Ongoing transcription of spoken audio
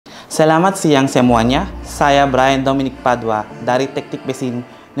Salamat siyang semuanya. Saya Brian Dominic Padua dari Teknik Mesin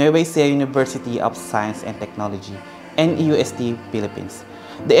Nueva Ecija University of Science and Technology, NEUST, Philippines.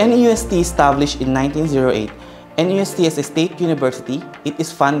 The NEUST established in 1908. NEUST is a state university. It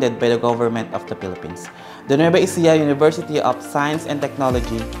is funded by the government of the Philippines. The Nueva Ecija University of Science and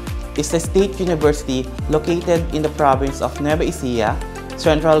Technology is a state university located in the province of Nueva Ecija,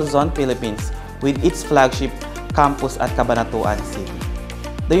 Central Zone, Philippines, with its flagship campus at Cabanatuan City.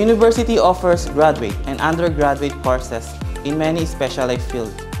 The university offers graduate and undergraduate courses in many specialized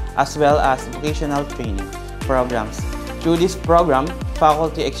fields, as well as vocational training programs. Through this program,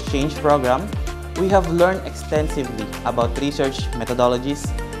 Faculty Exchange Program, we have learned extensively about research methodologies,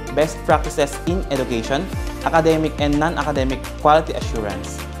 best practices in education, academic and non-academic quality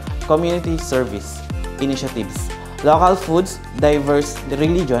assurance, community service initiatives, local foods, diverse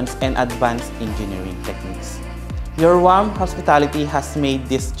religions, and advanced engineering techniques. Your warm hospitality has made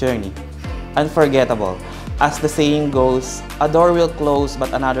this journey unforgettable. As the saying goes, a door will close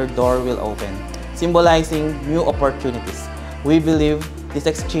but another door will open, symbolizing new opportunities. We believe this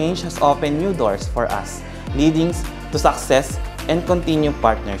exchange has opened new doors for us, leading to success and continued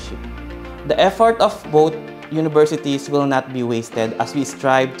partnership. The effort of both universities will not be wasted as we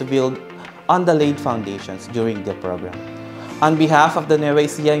strive to build on the laid foundations during the program. On behalf of the Nueva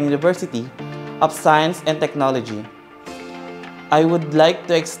Ecija University of Science and Technology, I would like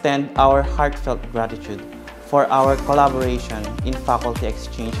to extend our heartfelt gratitude for our collaboration in Faculty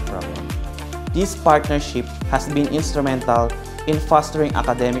Exchange Program. This partnership has been instrumental in fostering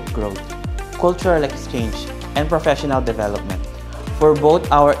academic growth, cultural exchange, and professional development for both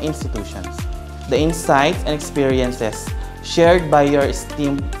our institutions. The insights and experiences shared by your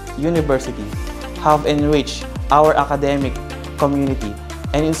esteemed university have enriched our academic community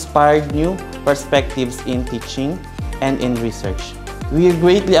and inspired new perspectives in teaching and in research. We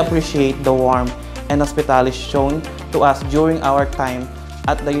greatly appreciate the warmth and hospitality shown to us during our time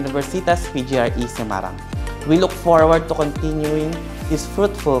at the Universitas PGRE Semarang. We look forward to continuing this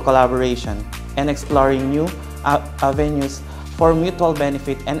fruitful collaboration and exploring new avenues for mutual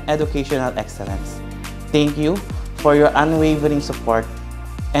benefit and educational excellence. Thank you for your unwavering support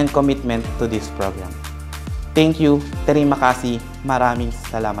and commitment to this program. Thank you, terima kasih, maraming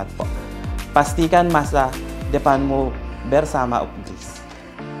salamat po. Pastikan masa depanmu bersama Upgris.